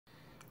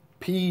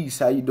Peace,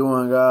 how you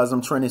doing, guys?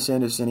 I'm Trenton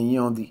Sanderson, and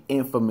you're on the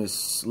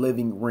infamous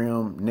Living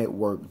Realm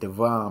Network.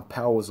 Divine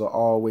powers are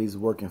always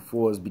working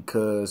for us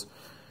because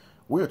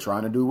we're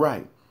trying to do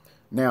right.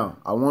 Now,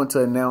 I want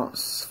to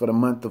announce for the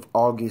month of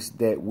August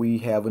that we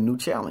have a new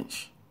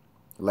challenge.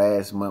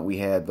 Last month, we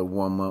had the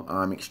 1 month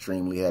I'm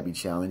extremely happy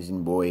challenge,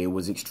 and boy, it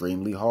was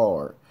extremely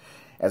hard.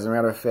 As a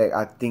matter of fact,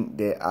 I think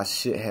that I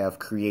should have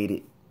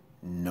created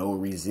no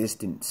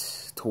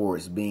resistance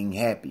towards being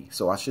happy.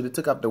 So I should have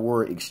took out the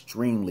word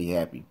extremely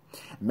happy.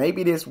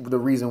 Maybe this was the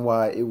reason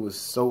why it was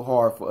so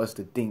hard for us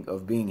to think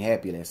of being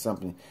happy as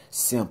something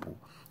simple.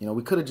 You know,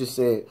 we could have just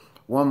said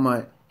 1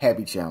 month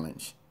happy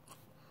challenge.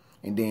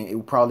 And then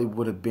it probably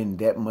would have been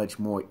that much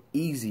more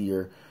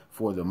easier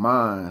for the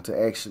mind to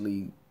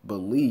actually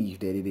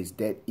believe that it is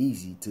that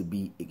easy to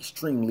be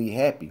extremely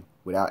happy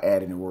without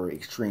adding the word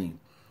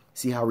extreme.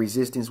 See how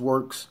resistance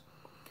works?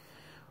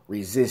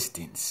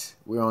 Resistance.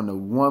 We're on the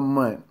 1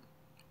 month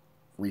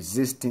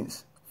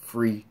resistance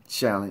free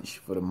challenge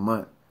for the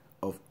month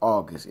of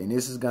August. And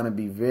this is going to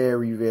be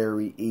very,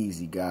 very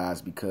easy,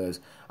 guys, because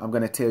I'm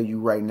going to tell you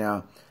right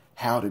now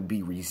how to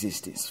be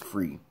resistance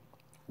free.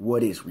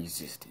 What is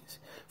resistance?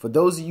 For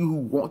those of you who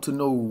want to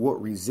know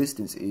what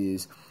resistance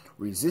is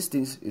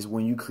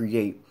when you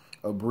create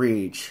a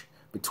bridge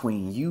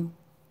between you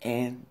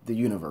and the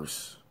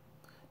universe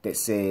that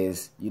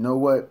says, you know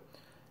what?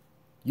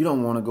 You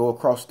don't want to go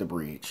across the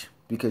bridge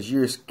because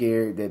you're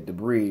scared that the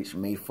bridge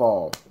may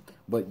fall,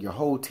 but your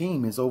whole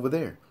team is over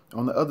there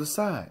on the other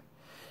side.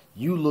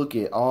 You look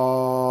at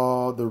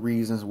all the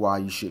reasons why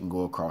you shouldn't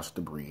go across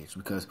the bridge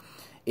because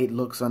it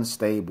looks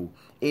unstable,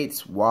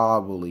 it's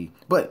wobbly,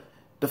 but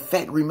the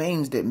fact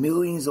remains that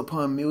millions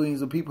upon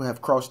millions of people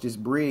have crossed this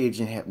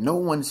bridge and no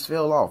one's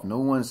fell off, no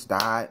one's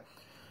died,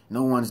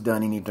 no one's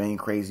done anything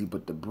crazy,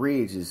 but the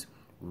bridge is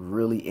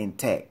really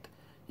intact.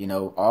 You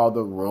know, all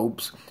the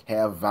ropes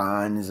have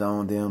vines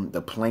on them.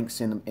 The planks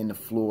in the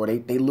floor,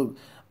 they look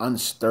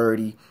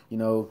unsturdy. You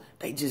know,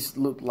 they just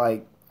look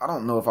like, I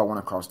don't know if I want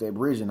to cross that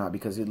bridge or not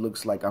because it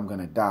looks like I'm going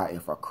to die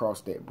if I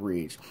cross that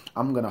bridge.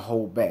 I'm going to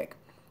hold back.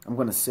 I'm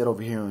going to sit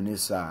over here on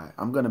this side.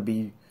 I'm going to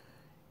be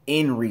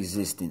in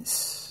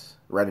resistance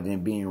rather than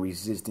being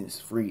resistance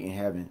free and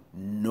having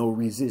no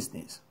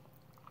resistance.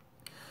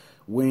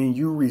 When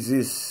you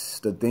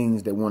resist the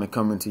things that want to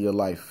come into your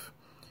life,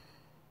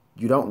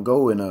 you don't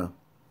go in a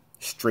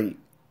straight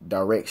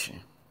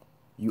direction.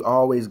 You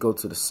always go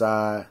to the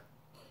side.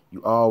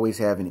 You always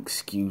have an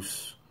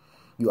excuse.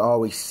 You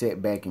always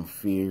sit back in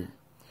fear.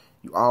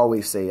 You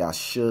always say, I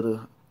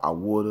shoulda, I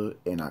woulda,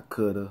 and I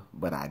coulda,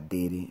 but I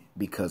didn't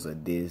because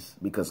of this,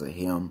 because of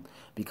him,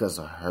 because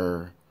of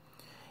her.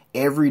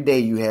 Every day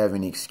you have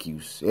an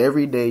excuse.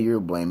 Every day you're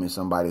blaming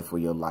somebody for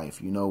your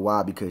life. You know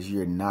why? Because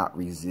you're not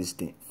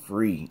resistant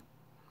free.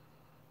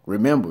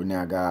 Remember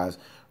now, guys,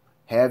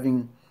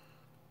 having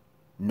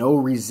no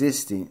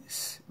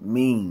resistance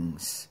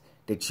means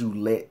that you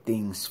let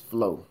things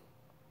flow.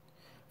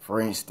 For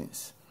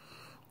instance,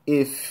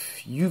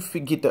 if you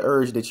forget the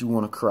urge that you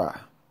want to cry,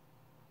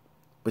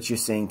 but you're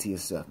saying to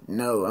yourself,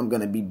 no, I'm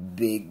going to be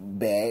Big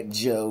Bad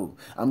Joe.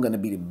 I'm going to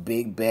be the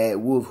big bad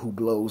wolf who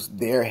blows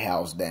their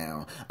house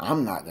down.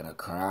 I'm not going to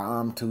cry.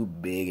 I'm too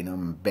big and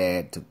I'm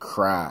bad to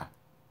cry.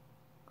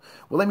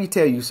 Well, let me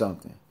tell you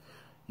something.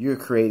 You're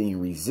creating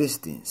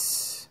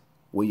resistance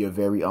with your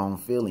very own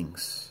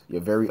feelings,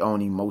 your very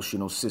own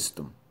emotional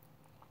system.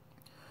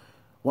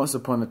 Once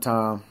upon a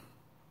time,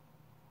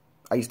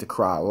 I used to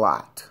cry a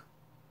lot.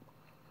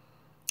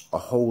 A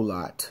whole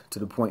lot, to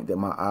the point that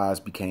my eyes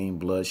became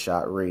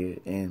bloodshot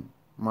red and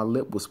my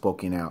lip was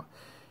poking out.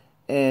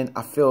 And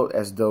I felt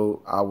as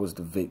though I was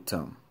the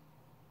victim.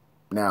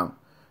 Now,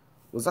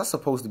 was I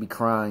supposed to be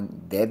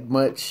crying that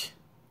much?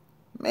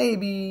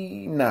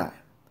 Maybe not.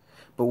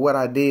 But what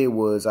I did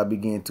was I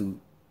began to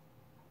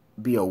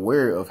be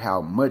aware of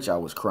how much I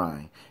was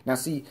crying. Now,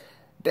 see,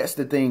 that's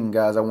the thing,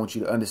 guys, I want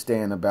you to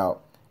understand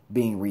about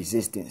being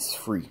resistance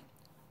free.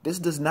 This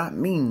does not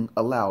mean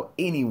allow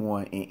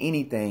anyone and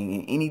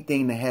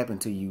anything to happen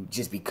to you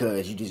just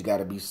because you just got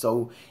to be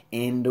so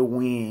in the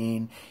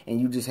wind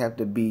and you just have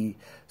to be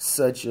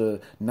such a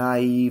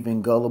naive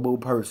and gullible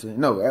person.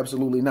 No,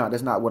 absolutely not.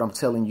 That's not what I'm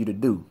telling you to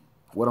do.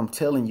 What I'm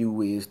telling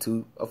you is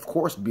to, of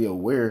course, be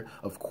aware,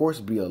 of course,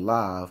 be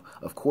alive,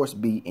 of course,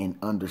 be in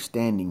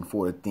understanding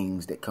for the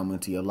things that come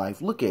into your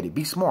life. Look at it.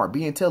 Be smart.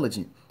 Be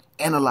intelligent.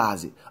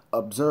 Analyze it.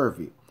 Observe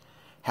it.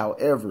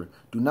 However,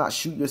 do not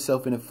shoot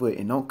yourself in the foot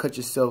and don't cut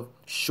yourself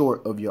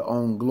short of your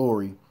own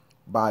glory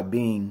by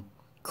being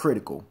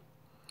critical,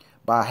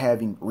 by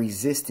having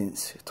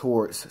resistance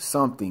towards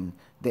something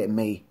that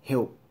may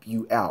help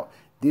you out.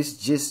 This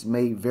just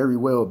may very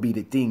well be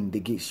the thing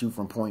that gets you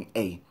from point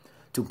A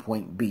to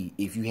point B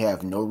if you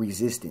have no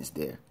resistance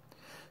there.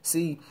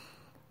 See,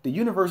 the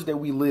universe that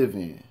we live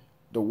in,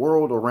 the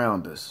world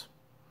around us,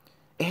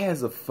 it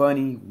has a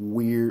funny,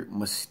 weird,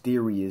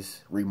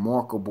 mysterious,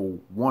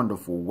 remarkable,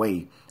 wonderful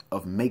way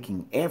of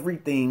making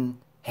everything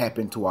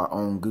happen to our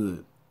own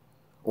good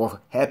or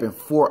happen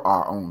for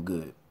our own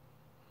good.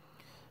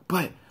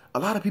 But a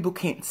lot of people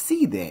can't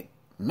see that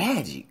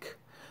magic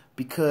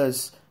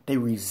because they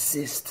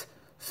resist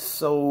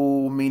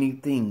so many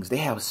things. They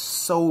have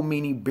so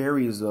many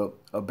barriers up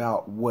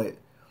about what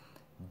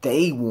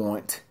they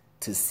want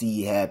to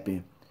see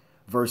happen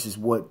versus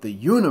what the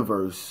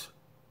universe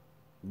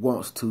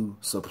wants to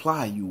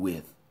supply you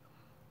with.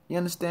 You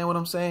understand what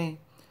I'm saying?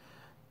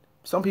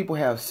 Some people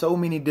have so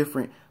many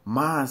different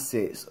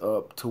mindsets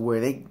up to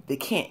where they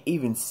can't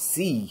even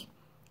see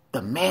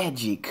the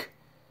magic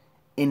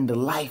in the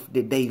life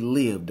that they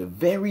live. The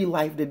very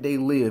life that they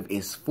live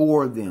is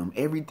for them.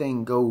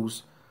 Everything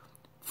goes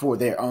for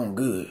their own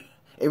good.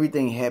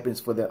 Everything happens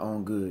for their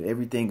own good.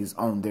 Everything is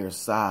on their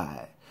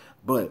side.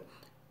 But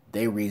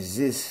they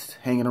resist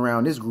hanging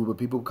around this group of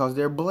people because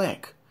they're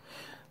black.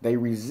 They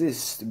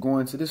resist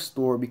going to the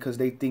store because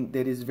they think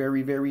that it's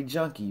very, very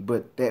junky.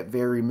 But that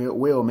very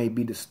well may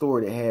be the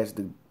store that has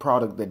the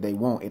product that they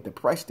want at the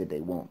price that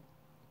they want.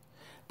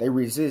 They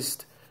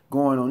resist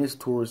going on this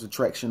tourist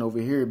attraction over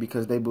here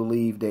because they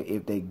believe that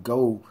if they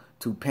go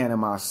to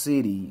Panama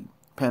City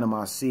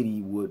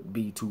would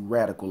be too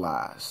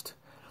radicalized.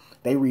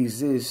 They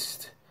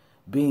resist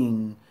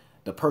being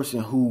the person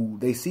who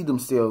they see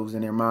themselves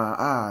in their mind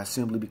eye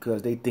simply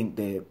because they think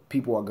that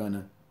people are going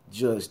to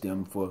judge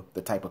them for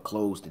the type of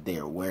clothes that they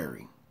are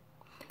wearing.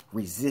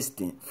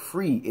 Resistant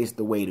free is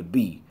the way to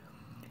be.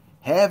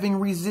 Having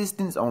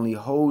resistance only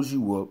holds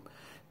you up,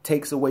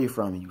 takes away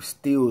from you,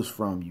 steals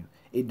from you.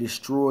 It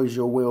destroys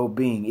your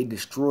well-being. It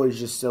destroys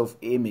your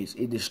self-image.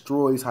 It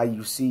destroys how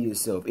you see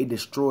yourself. It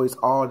destroys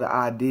all the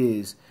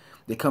ideas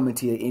that come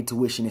into your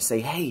intuition and say,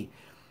 hey,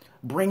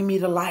 bring me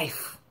to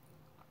life.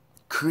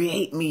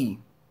 Create me.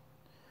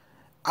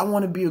 I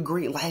want to be a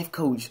great life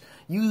coach.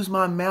 Use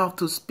my mouth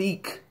to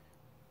speak.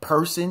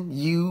 Person,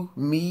 you,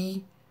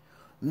 me.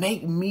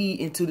 Make me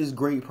into this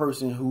great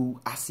person who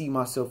I see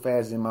myself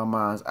as in my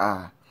mind's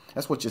eye.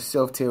 That's what your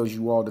self tells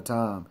you all the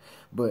time.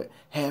 But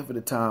half of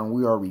the time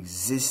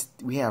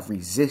we have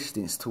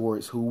resistance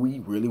towards who we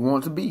really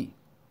want to be.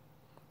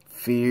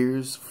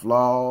 Fears,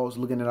 flaws,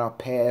 looking at our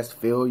past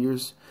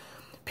failures,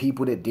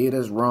 people that did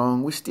us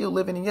wrong. We're still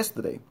living in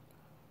yesterday.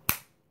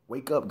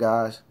 Wake up,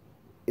 guys.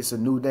 It's a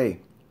new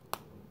day.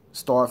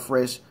 Start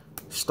fresh.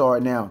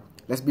 Start now.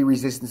 Let's be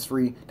resistance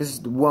free. This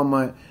is the 1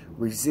 month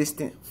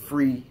resistant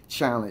free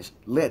challenge.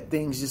 Let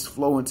things just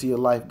flow into your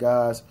life,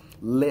 guys.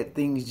 Let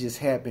things just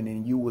happen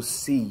and you will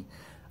see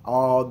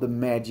all the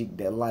magic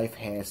that life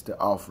has to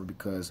offer,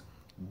 because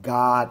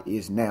God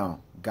is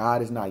now.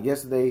 God is not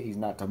yesterday. He's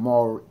not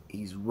tomorrow.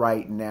 He's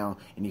right now.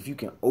 And if you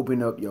can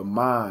open up your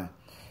mind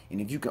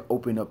and if you can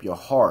open up your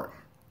heart,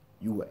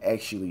 you will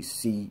actually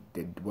see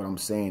that what I'm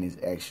saying is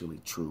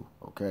actually true.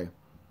 Okay.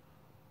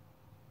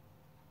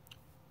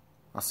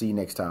 I'll see you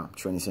next time.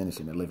 Trending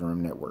Sanderson, the Living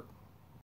Room Network.